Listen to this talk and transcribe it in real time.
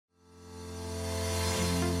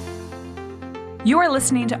You are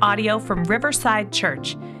listening to audio from Riverside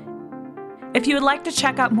Church. If you would like to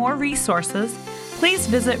check out more resources, please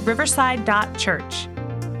visit riverside.church.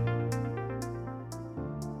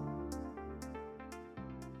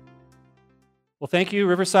 Well, thank you,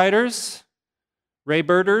 Riversiders,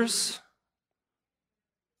 Raybirders,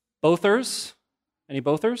 Bothers, any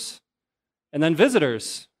Bothers? And then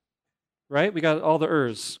visitors, right? We got all the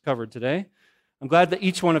ers covered today. I'm glad that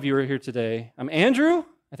each one of you are here today. I'm Andrew.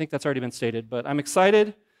 I think that's already been stated, but I'm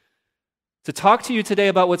excited to talk to you today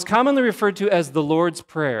about what's commonly referred to as the Lord's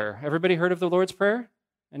Prayer. Everybody heard of the Lord's Prayer?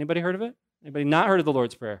 Anybody heard of it? Anybody not heard of the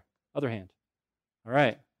Lord's Prayer? Other hand. All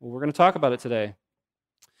right. Well, we're going to talk about it today.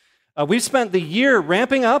 We've spent the year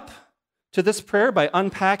ramping up to this prayer by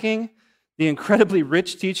unpacking the incredibly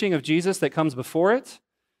rich teaching of Jesus that comes before it.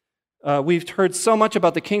 We've heard so much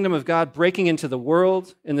about the kingdom of God breaking into the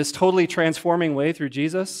world in this totally transforming way through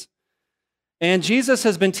Jesus. And Jesus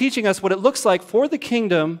has been teaching us what it looks like for the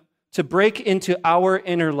kingdom to break into our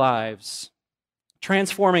inner lives,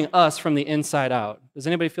 transforming us from the inside out. Does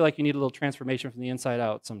anybody feel like you need a little transformation from the inside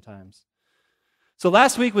out sometimes? So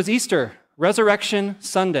last week was Easter, Resurrection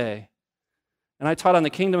Sunday. And I taught on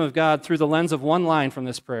the kingdom of God through the lens of one line from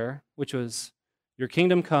this prayer, which was, "Your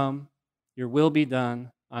kingdom come, your will be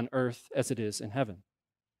done on earth as it is in heaven."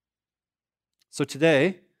 So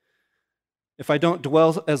today, if I don't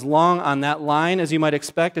dwell as long on that line as you might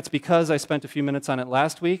expect, it's because I spent a few minutes on it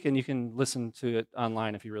last week, and you can listen to it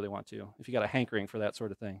online if you really want to, if you got a hankering for that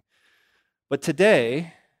sort of thing. But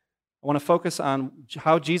today, I want to focus on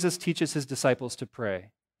how Jesus teaches his disciples to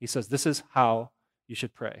pray. He says, this is how you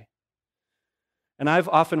should pray. And I've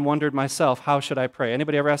often wondered myself, how should I pray?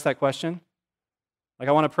 Anybody ever asked that question? Like,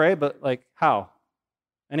 I want to pray, but like, how?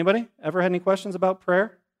 Anybody ever had any questions about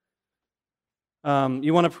prayer?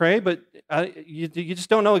 You want to pray, but you just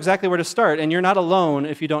don't know exactly where to start, and you're not alone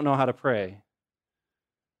if you don't know how to pray.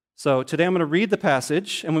 So today I'm going to read the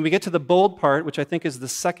passage, and when we get to the bold part, which I think is the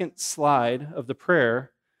second slide of the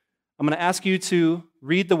prayer, I'm going to ask you to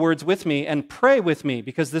read the words with me and pray with me,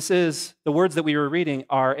 because the words that we were reading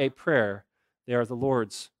are a prayer. They are the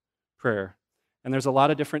Lord's Prayer. And there's a lot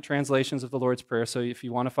of different translations of the Lord's Prayer, so if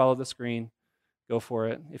you want to follow the screen, go for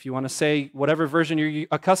it. If you want to say whatever version you're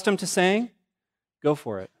accustomed to saying, go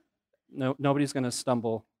for it. No, nobody's going to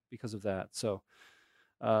stumble because of that. So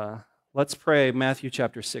let's pray Matthew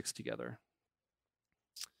chapter 6 together.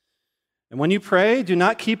 And when you pray, do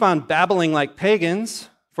not keep on babbling like pagans,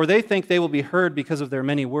 for they think they will be heard because of their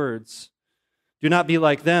many words. Do not be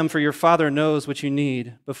like them, for your Father knows what you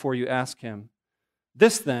need before you ask him.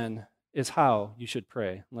 This, then, is how you should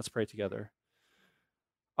pray. Let's pray together.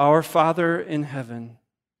 Our Father in heaven,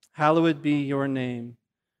 hallowed be your name.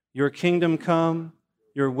 Your kingdom come,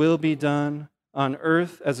 your will be done, on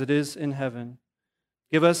earth as it is in heaven.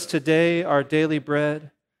 Give us today our daily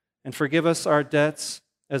bread, and forgive us our debts,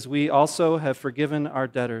 as we also have forgiven our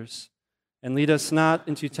debtors. And lead us not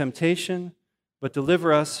into temptation, but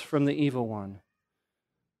deliver us from the evil one.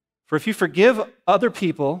 For if you forgive other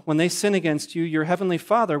people when they sin against you, your heavenly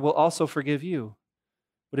Father will also forgive you.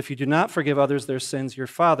 But if you do not forgive others their sins, your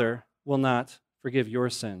Father will not forgive your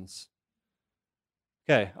sins.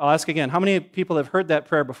 Okay, I'll ask again. How many people have heard that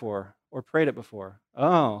prayer before or prayed it before?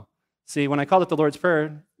 Oh, see, when I called it the Lord's Prayer,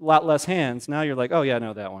 a lot less hands. Now you're like, oh yeah, I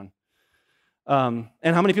know that one. And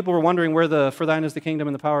how many people were wondering where the "For thine is the kingdom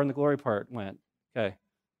and the power and the glory" part went? Okay.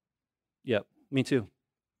 Yep, me too.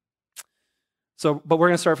 So, but we're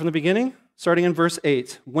going to start from the beginning, starting in verse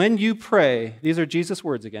 8. When you pray, these are Jesus'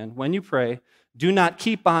 words again, when you pray, do not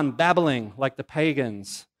keep on babbling like the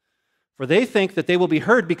pagans, for they think that they will be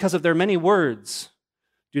heard because of their many words.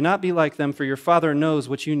 Do not be like them, for your Father knows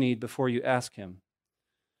what you need before you ask him.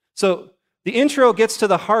 So the intro gets to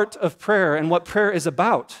the heart of prayer and what prayer is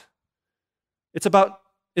about.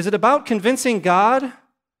 Is it about convincing God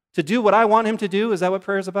to do what I want him to do? Is that what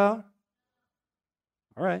prayer is about?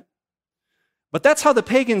 All right. But that's how the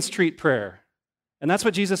pagans treat prayer. And that's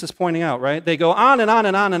what Jesus is pointing out, right? They go on and on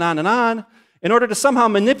and on and on and on in order to somehow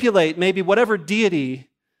manipulate maybe whatever deity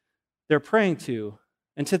they're praying to.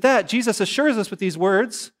 And to that, Jesus assures us with these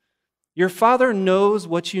words, your Father knows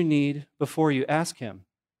what you need before you ask him.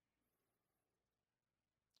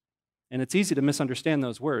 And it's easy to misunderstand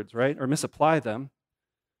those words, right? Or misapply them.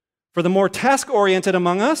 For the more task-oriented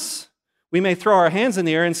among us, we may throw our hands in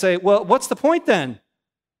the air and say, well, what's the point then?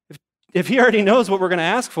 If he already knows what we're going to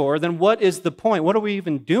ask for, then what is the point? What are we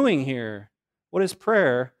even doing here? What is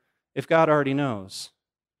prayer if God already knows?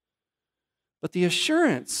 But the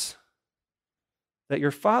assurance that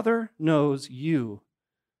your Father knows you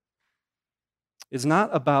is not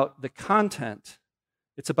about the content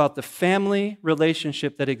It's about the family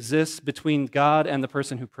relationship that exists between God and the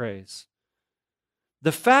person who prays.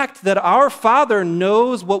 The fact that our Father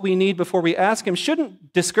knows what we need before we ask Him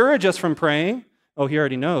shouldn't discourage us from praying. Oh, He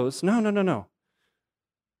already knows. No.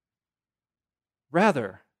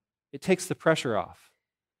 Rather, it takes the pressure off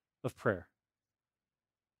of prayer.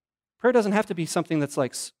 Prayer doesn't have to be something that's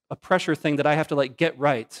like a pressure thing that I have to like get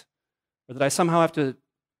right, or that I somehow have to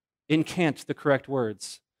incant the correct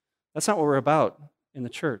words. That's not what we're about in the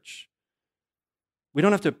church. We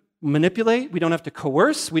don't have to manipulate, we don't have to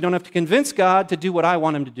coerce, we don't have to convince God to do what I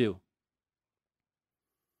want Him to do.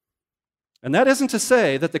 And that isn't to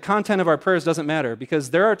say that the content of our prayers doesn't matter, because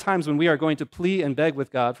there are times when we are going to plead and beg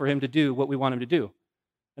with God for Him to do what we want Him to do.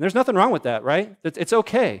 And there's nothing wrong with that, right? It's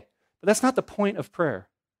okay. But that's not the point of prayer.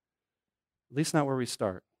 At least not where we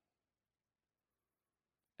start.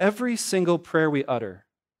 Every single prayer we utter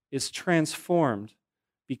is transformed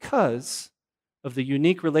because of the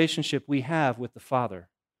unique relationship we have with the Father,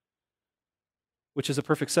 which is a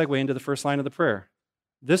perfect segue into the first line of the prayer.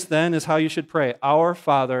 This then is how you should pray: Our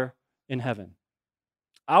Father in heaven.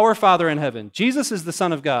 Our Father in heaven. Jesus is the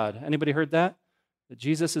Son of God. Anybody heard that? That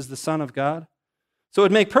Jesus is the Son of God? So it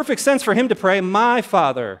would make perfect sense for Him to pray, My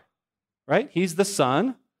Father, right? He's the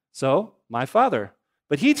Son, so my Father.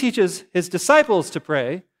 But He teaches His disciples to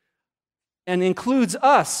pray and includes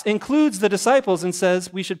us, includes the disciples, and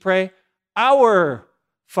says we should pray, Our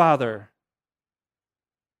Father.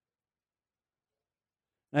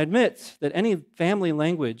 I admit that any family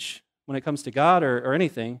language, when it comes to God or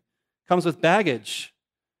anything, comes with baggage,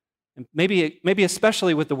 and maybe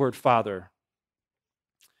especially with the word Father.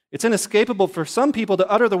 It's inescapable for some people to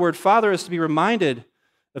utter the word Father as to be reminded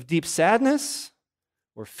of deep sadness,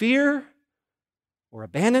 or fear, or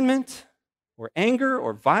abandonment, or anger,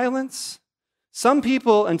 or violence. Some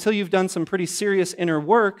people, until you've done some pretty serious inner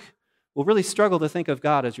work, will really struggle to think of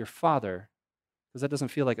God as your Father, because that doesn't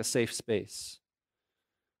feel like a safe space.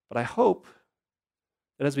 But I hope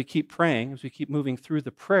that as we keep praying, as we keep moving through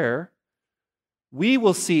the prayer, we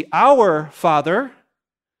will see our Father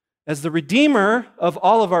as the Redeemer of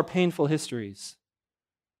all of our painful histories.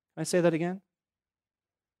 Can I say that again?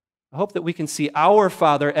 I hope that we can see our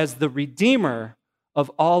Father as the Redeemer of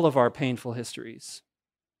all of our painful histories.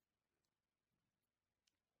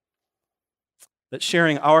 That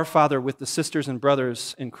sharing our Father with the sisters and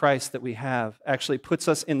brothers in Christ that we have actually puts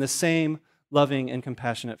us in the same loving and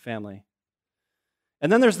compassionate family.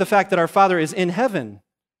 And then there's the fact that our Father is in heaven,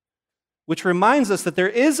 which reminds us that there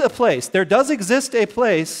is a place, there does exist a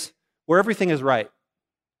place where everything is right,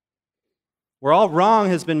 where all wrong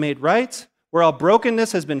has been made right, where all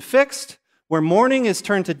brokenness has been fixed, where mourning is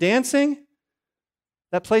turned to dancing.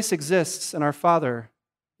 That place exists, and our Father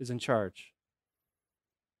is in charge.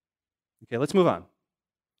 Okay, let's move on.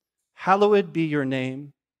 Hallowed be your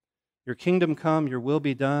name. Your kingdom come, your will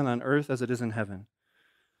be done on earth as it is in heaven.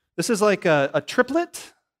 This is like a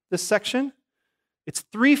triplet, this section. It's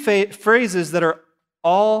three phrases that are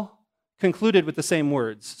all concluded with the same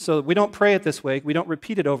words. So we don't pray it this way, we don't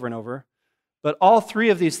repeat it over and over, but all three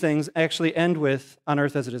of these things actually end with on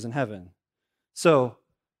earth as it is in heaven. So,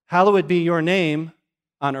 hallowed be your name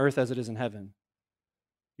on earth as it is in heaven.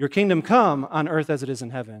 Your kingdom come on earth as it is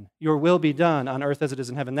in heaven. Your will be done on earth as it is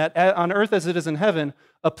in heaven. That on earth as it is in heaven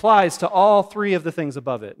applies to all three of the things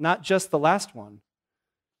above it, not just the last one,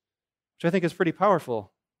 which I think is pretty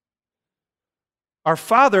powerful. Our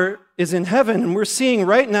Father is in heaven, and we're seeing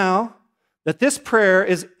right now that this prayer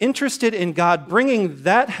is interested in God bringing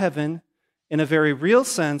that heaven in a very real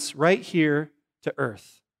sense right here to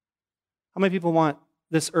earth. How many people want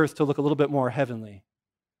this earth to look a little bit more heavenly?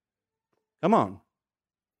 Come on.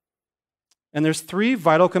 And there's three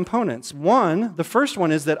vital components. One, the first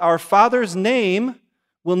one is that our Father's name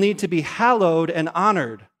will need to be hallowed and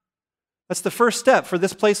honored. That's the first step for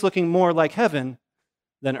this place looking more like heaven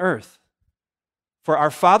than earth. For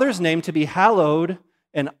our Father's name to be hallowed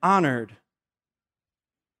and honored.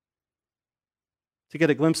 To get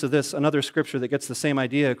a glimpse of this, another scripture that gets the same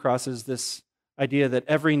idea across is this idea that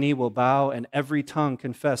every knee will bow and every tongue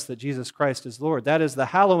confess that Jesus Christ is Lord. That is the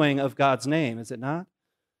hallowing of God's name, is it not?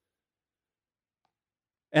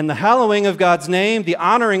 And the hallowing of God's name, the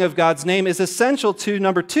honoring of God's name is essential to,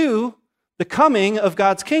 number two, the coming of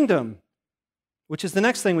God's kingdom, which is the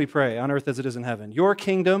next thing we pray on earth as it is in heaven. Your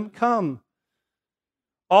kingdom come.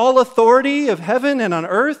 All authority of heaven and on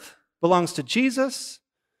earth belongs to Jesus,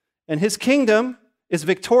 and His kingdom is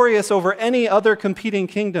victorious over any other competing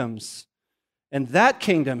kingdoms. And that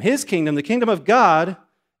kingdom, His kingdom, the kingdom of God,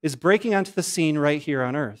 is breaking onto the scene right here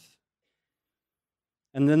on earth.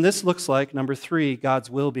 And then this looks like, number three, God's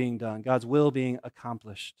will being done, God's will being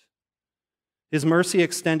accomplished. His mercy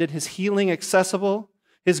extended, His healing accessible,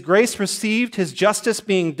 His grace received, His justice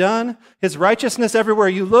being done, His righteousness everywhere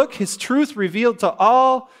you look, His truth revealed to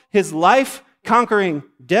all, His life conquering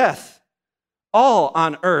death, all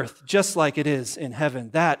on earth just like it is in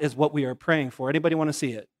heaven. That is what we are praying for. Anybody want to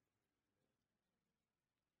see it?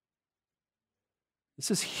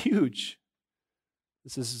 This is huge.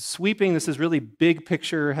 This is sweeping. This is really big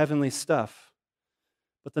picture heavenly stuff.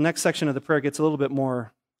 But the next section of the prayer gets a little bit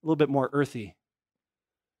more earthy.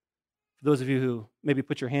 For those of you who maybe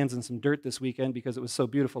put your hands in some dirt this weekend because it was so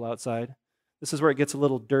beautiful outside, this is where it gets a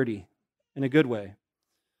little dirty in a good way.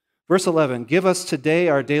 Verse 11, give us today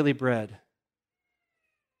our daily bread.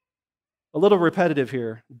 A little repetitive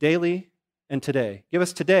here, daily and today. Give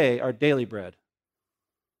us today our daily bread.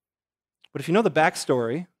 But if you know the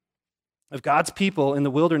backstory of God's people in the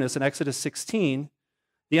wilderness in Exodus 16,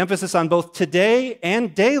 the emphasis on both today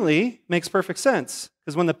and daily makes perfect sense.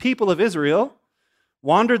 Because when the people of Israel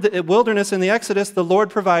wandered the wilderness in the Exodus, the Lord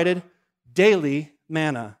provided daily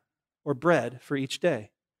manna, or bread, for each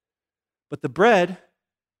day. But the bread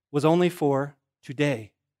was only for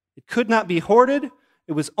today. It could not be hoarded.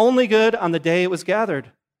 It was only good on the day it was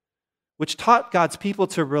gathered, which taught God's people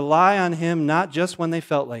to rely on Him not just when they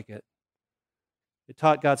felt like it. It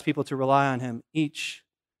taught God's people to rely on Him each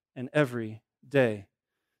and every day.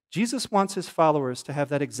 Jesus wants His followers to have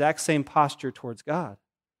that exact same posture towards God.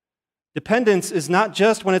 Dependence is not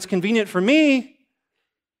just when it's convenient for me,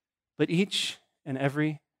 but each and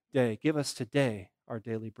every day. Give us today our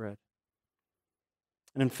daily bread.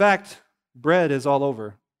 And in fact, bread is all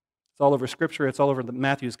over. It's all over Scripture. It's all over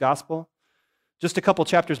Matthew's gospel. Just a couple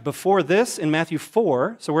chapters before this, in Matthew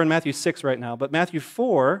 4, so we're in Matthew 6 right now, but Matthew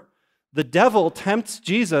 4, the devil tempts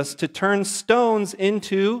Jesus to turn stones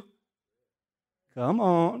into, come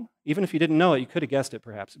on, even if you didn't know it, you could have guessed it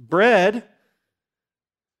perhaps, bread,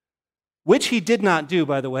 which He did not do,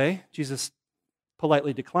 by the way. Jesus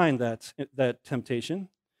politely declined that temptation.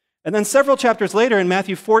 And then several chapters later, in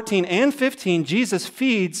Matthew 14 and 15, Jesus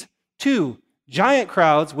feeds two giant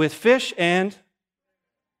crowds with fish and,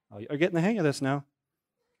 oh, you're getting the hang of this now.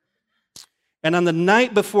 And on the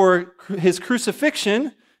night before His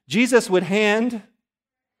crucifixion, Jesus would hand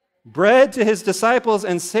bread to His disciples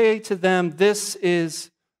and say to them, this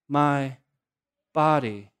is my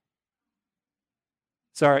body.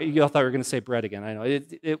 Sorry, you all thought we were going to say bread again. I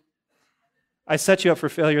know. I set you up for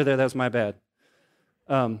failure there. That was my bad.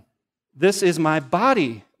 This is my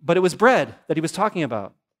body, but it was bread that He was talking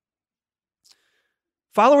about.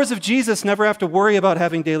 Followers of Jesus never have to worry about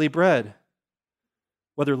having daily bread,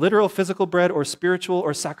 whether literal physical bread or spiritual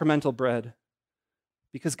or sacramental bread,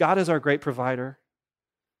 because God is our great provider,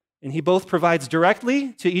 and He both provides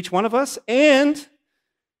directly to each one of us and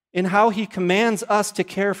in how He commands us to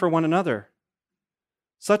care for one another,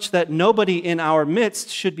 such that nobody in our midst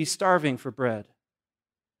should be starving for bread,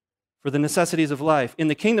 for the necessities of life. In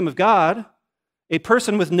the kingdom of God, a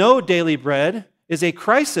person with no daily bread is a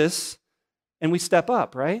crisis, and we step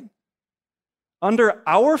up, right? Under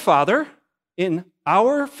our Father, in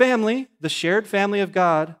our family, the shared family of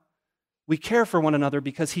God, we care for one another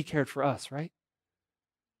because He cared for us, right?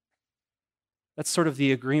 That's sort of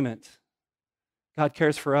the agreement. God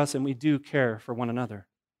cares for us, and we do care for one another.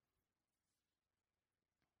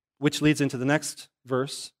 Which leads into the next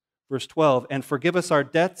verse, verse 12, and forgive us our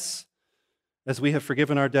debts as we have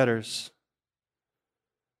forgiven our debtors.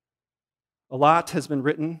 A lot has been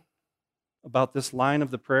written about this line of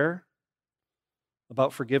the prayer,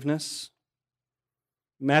 about forgiveness.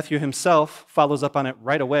 Matthew himself follows up on it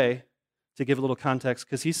right away to give a little context,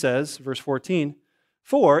 because he says, verse 14,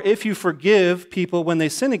 for if you forgive people when they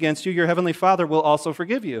sin against you, your heavenly Father will also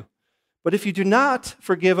forgive you. But if you do not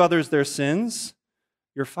forgive others their sins,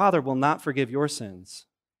 your Father will not forgive your sins.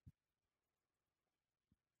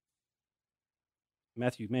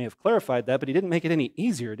 Matthew may have clarified that, but he didn't make it any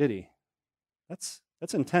easier, did he? That's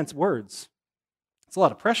intense words. It's a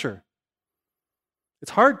lot of pressure.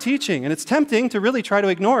 It's hard teaching, and it's tempting to really try to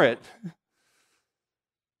ignore it.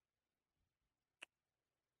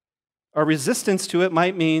 Our resistance to it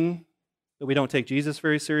might mean that we don't take Jesus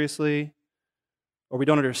very seriously, or we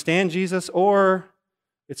don't understand Jesus, or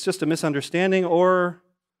it's just a misunderstanding, or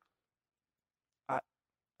I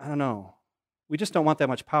don't know. We just don't want that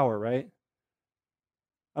much power, right?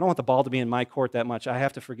 I don't want the ball to be in my court that much. I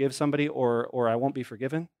have to forgive somebody or I won't be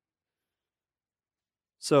forgiven.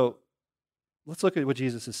 So let's look at what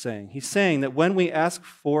Jesus is saying. He's saying that when we ask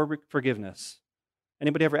for forgiveness,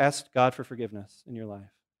 anybody ever asked God for forgiveness in your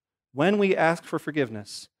life? When we ask for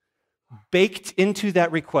forgiveness, baked into that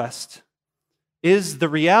request is the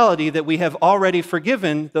reality that we have already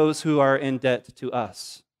forgiven those who are in debt to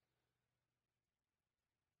us.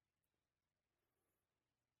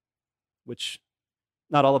 which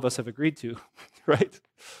not all of us have agreed to, right?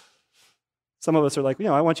 Some of us are like,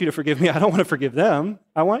 I want you to forgive me. I don't want to forgive them.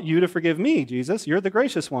 I want you to forgive me, Jesus. You're the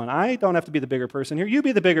gracious one. I don't have to be the bigger person here. You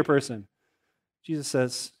be the bigger person. Jesus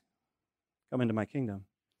says, come into my kingdom.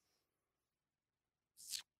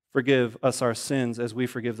 Forgive us our sins as we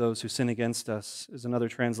forgive those who sin against us is another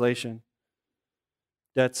translation.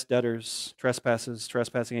 Debts, debtors, trespasses,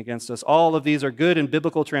 trespassing against us. All of these are good in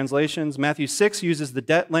biblical translations. Matthew 6 uses the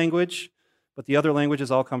debt language, but the other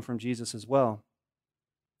languages all come from Jesus as well.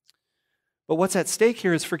 But what's at stake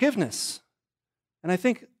here is forgiveness. And I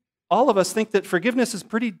think all of us think that forgiveness is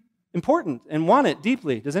pretty important and want it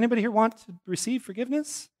deeply. Does anybody here want to receive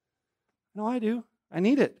forgiveness? No, I do. I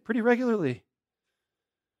need it pretty regularly.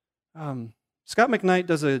 Scott McKnight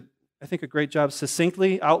does a great job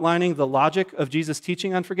succinctly outlining the logic of Jesus'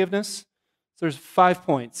 teaching on forgiveness. So there's 5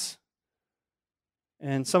 points.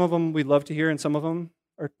 And some of them we'd love to hear, and some of them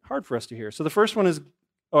are hard for us to hear. So the first one is,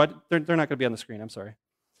 they're not going to be on the screen, I'm sorry.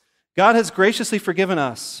 God has graciously forgiven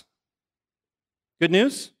us. Good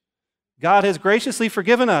news? God has graciously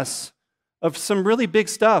forgiven us of some really big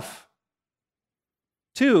stuff.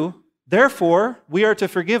 2, therefore, we are to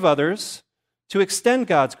forgive others to extend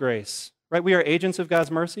God's grace. Right? We are agents of God's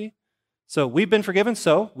mercy. So we've been forgiven,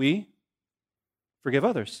 so we forgive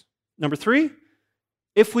others. Number 3,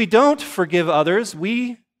 if we don't forgive others,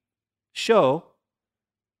 we show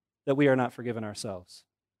that we are not forgiven ourselves.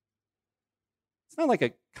 It's not like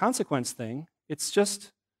a consequence thing. It's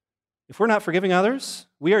just, if we're not forgiving others,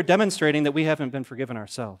 we are demonstrating that we haven't been forgiven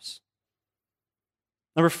ourselves.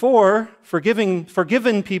 Number 4,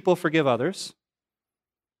 forgiven people forgive others.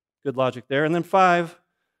 Good logic there. And then 5,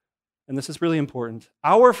 and this is really important,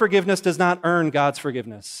 our forgiveness does not earn God's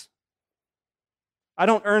forgiveness. I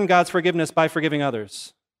don't earn God's forgiveness by forgiving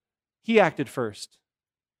others. He acted first.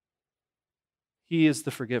 He is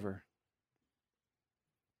the forgiver.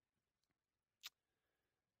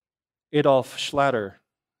 Adolf Schlatter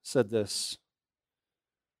said this: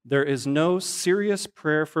 there is no serious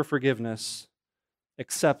prayer for forgiveness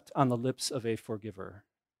except on the lips of a forgiver.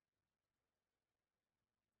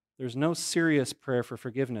 There's no serious prayer for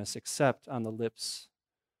forgiveness except on the lips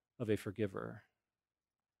of a forgiver.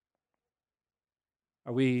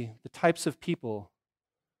 Are we the types of people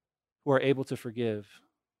who are able to forgive?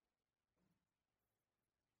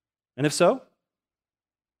 And if so,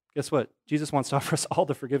 guess what? Jesus wants to offer us all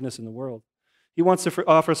the forgiveness in the world. He wants to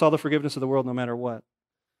offer us all the forgiveness of the world no matter what.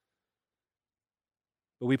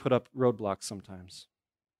 But we put up roadblocks sometimes.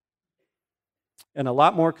 And a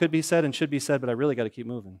lot more could be said and should be said, but I really got to keep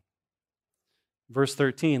moving. Verse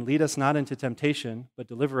 13, lead us not into temptation, but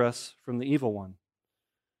deliver us from the evil one.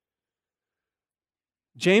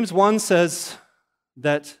 James 1 says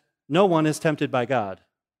that no one is tempted by God.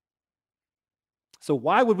 So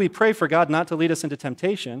why would we pray for God not to lead us into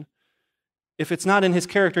temptation if it's not in his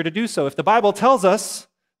character to do so? If the Bible tells us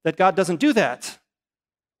that God doesn't do that?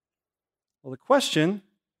 Well, the question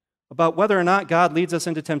about whether or not God leads us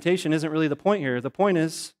into temptation isn't really the point here. The point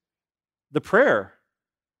is the prayer.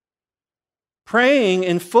 Praying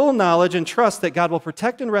in full knowledge and trust that God will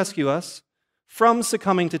protect and rescue us from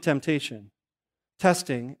succumbing to temptation,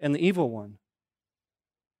 testing, and the evil one.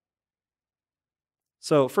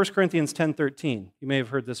 So 1 Corinthians 10:13, you may have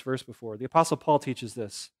heard this verse before. The Apostle Paul teaches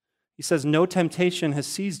this. He says, no temptation has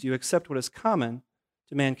seized you except what is common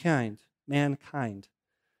to mankind.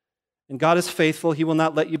 And God is faithful. He will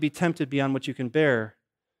not let you be tempted beyond what you can bear.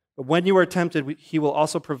 But when you are tempted, he will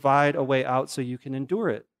also provide a way out so you can endure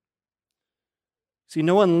it. See,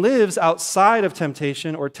 no one lives outside of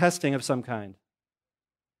temptation or testing of some kind.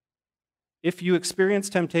 If you experience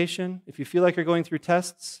temptation, if you feel like you're going through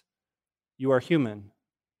tests, you are human.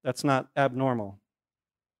 That's not abnormal.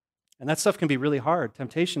 And that stuff can be really hard.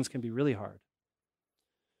 Temptations can be really hard.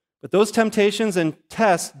 But those temptations and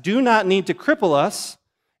tests do not need to cripple us,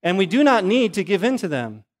 and we do not need to give in to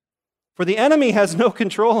them. For the enemy has no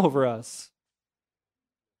control over us.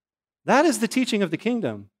 That is the teaching of the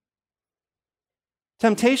kingdom.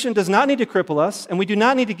 Temptation does not need to cripple us, and we do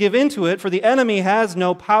not need to give in to it, for the enemy has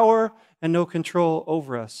no power and no control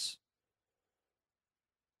over us.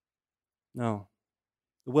 No.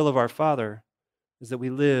 The will of our Father is that we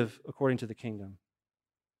live according to the kingdom.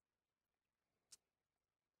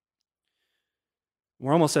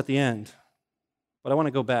 We're almost at the end, but I want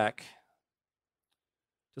to go back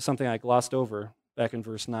to something I glossed over back in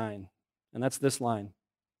verse 9, and that's this line.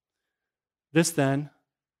 This, then,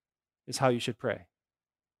 is how you should pray.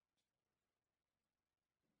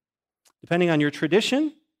 Depending on your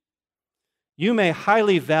tradition, you may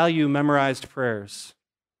highly value memorized prayers,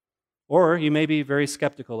 or you may be very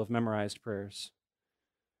skeptical of memorized prayers.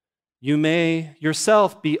 You may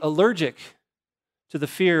yourself be allergic to the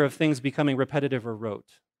fear of things becoming repetitive or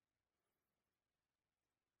rote.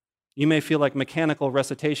 You may feel like mechanical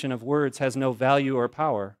recitation of words has no value or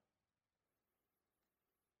power.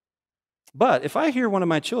 But if I hear one of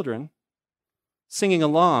my children singing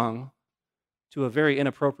along to a very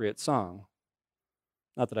inappropriate song,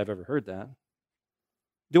 not that I've ever heard that,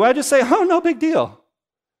 do I just say, oh, no big deal?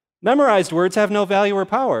 Memorized words have no value or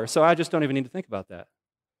power, so I just don't even need to think about that.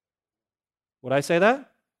 Would I say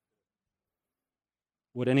that?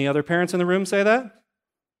 Would any other parents in the room say that?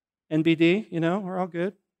 NBD, we're all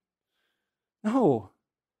good. No,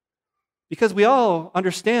 because we all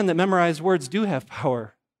understand that memorized words do have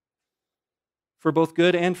power for both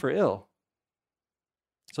good and for ill.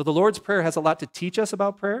 So the Lord's Prayer has a lot to teach us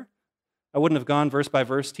about prayer. I wouldn't have gone verse by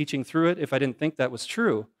verse teaching through it if I didn't think that was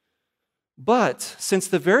true. But since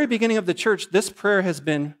the very beginning of the church, this prayer has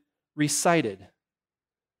been recited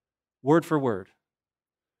word for word.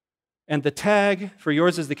 And the tag for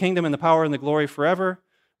yours is the kingdom and the power and the glory forever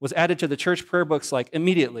was added to the church prayer books like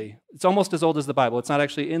immediately. It's almost as old as the Bible. It's not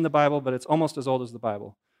actually in the Bible, but it's almost as old as the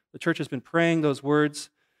Bible. The church has been praying those words.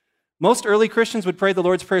 Most early Christians would pray the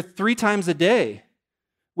Lord's Prayer 3 times a day,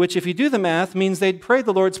 which if you do the math means they'd pray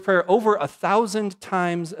the Lord's Prayer over 1,000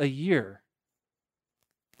 times a year.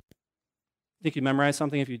 Think you memorize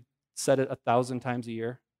something if you said it 1,000 times a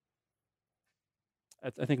year?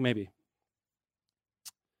 I think maybe.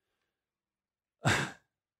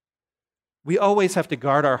 We always have to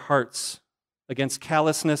guard our hearts against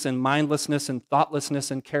callousness and mindlessness and thoughtlessness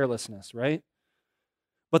and carelessness, right?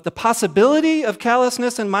 But the possibility of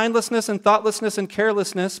callousness and mindlessness and thoughtlessness and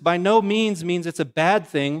carelessness by no means it's a bad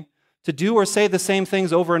thing to do or say the same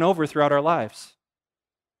things over and over throughout our lives.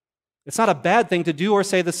 It's not a bad thing to do or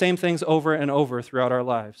say the same things over and over throughout our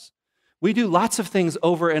lives. We do lots of things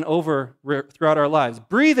over and over throughout our lives.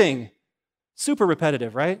 Breathing, super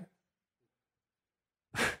repetitive, right?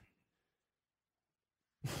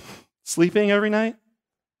 Sleeping every night,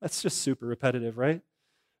 that's just super repetitive, right?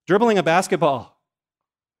 Dribbling a basketball,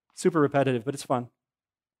 super repetitive, but it's fun.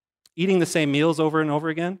 Eating the same meals over and over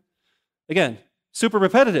again, super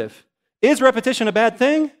repetitive. Is repetition a bad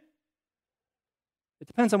thing? It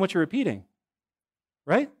depends on what you're repeating,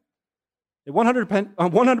 right? It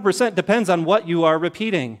 100% depends on what you are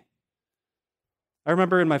repeating. I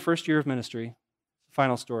remember in my first year of ministry,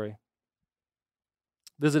 final story,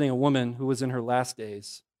 visiting a woman who was in her last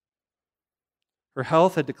days. Her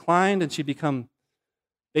health had declined and she'd become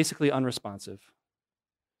basically unresponsive.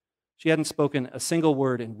 She hadn't spoken a single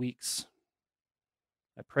word in weeks.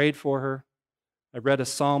 I prayed for her. I read a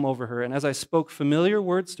psalm over her, and as I spoke familiar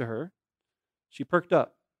words to her, she perked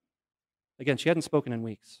up. Again, she hadn't spoken in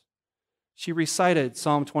weeks. She recited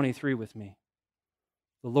Psalm 23 with me.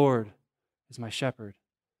 The Lord is my shepherd.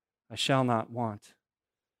 I shall not want.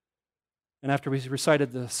 And after we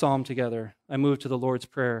recited the psalm together, I moved to the Lord's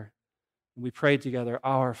Prayer, and we prayed together,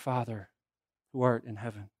 Our Father, who art in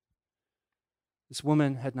heaven. This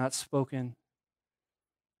woman had not spoken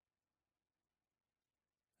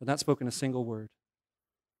a single word.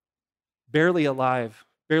 Barely alive,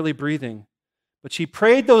 barely breathing. But she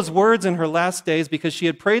prayed those words in her last days because she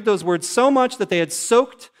had prayed those words so much that they had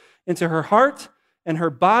soaked into her heart and her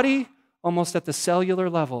body almost at the cellular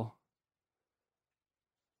level.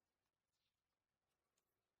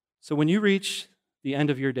 So when you reach the end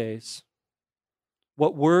of your days,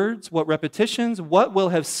 what words, what repetitions, what will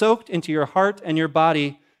have soaked into your heart and your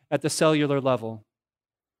body at the cellular level?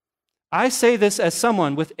 I say this as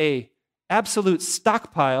someone with an absolute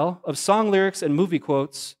stockpile of song lyrics and movie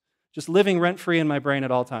quotes just living rent-free in my brain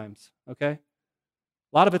at all times, okay?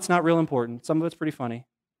 A lot of it's not real important. Some of it's pretty funny.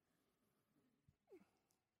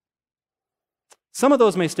 Some of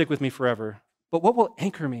those may stick with me forever, but what will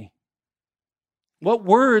anchor me? What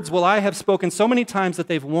words will I have spoken so many times that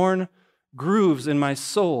they've worn grooves in my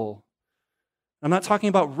soul? I'm not talking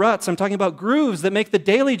about ruts. I'm talking about grooves that make the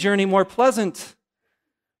daily journey more pleasant,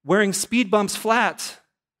 wearing speed bumps flat,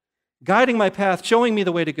 guiding my path, showing me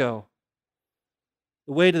the way to go.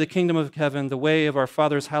 The way to the kingdom of heaven, the way of our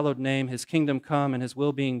Father's hallowed name, His kingdom come and His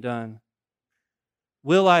will being done.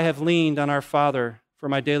 Will I have leaned on our Father for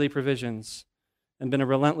my daily provisions and been a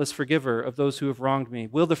relentless forgiver of those who have wronged me?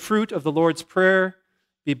 Will the fruit of the Lord's Prayer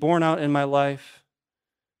be borne out in my life?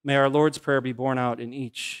 May our Lord's Prayer be borne out in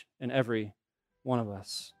each and every one of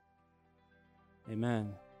us.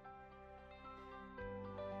 Amen.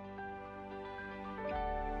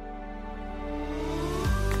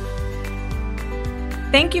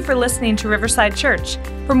 Thank you for listening to Riverside Church.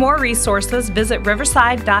 For more resources, visit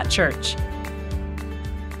riverside.church.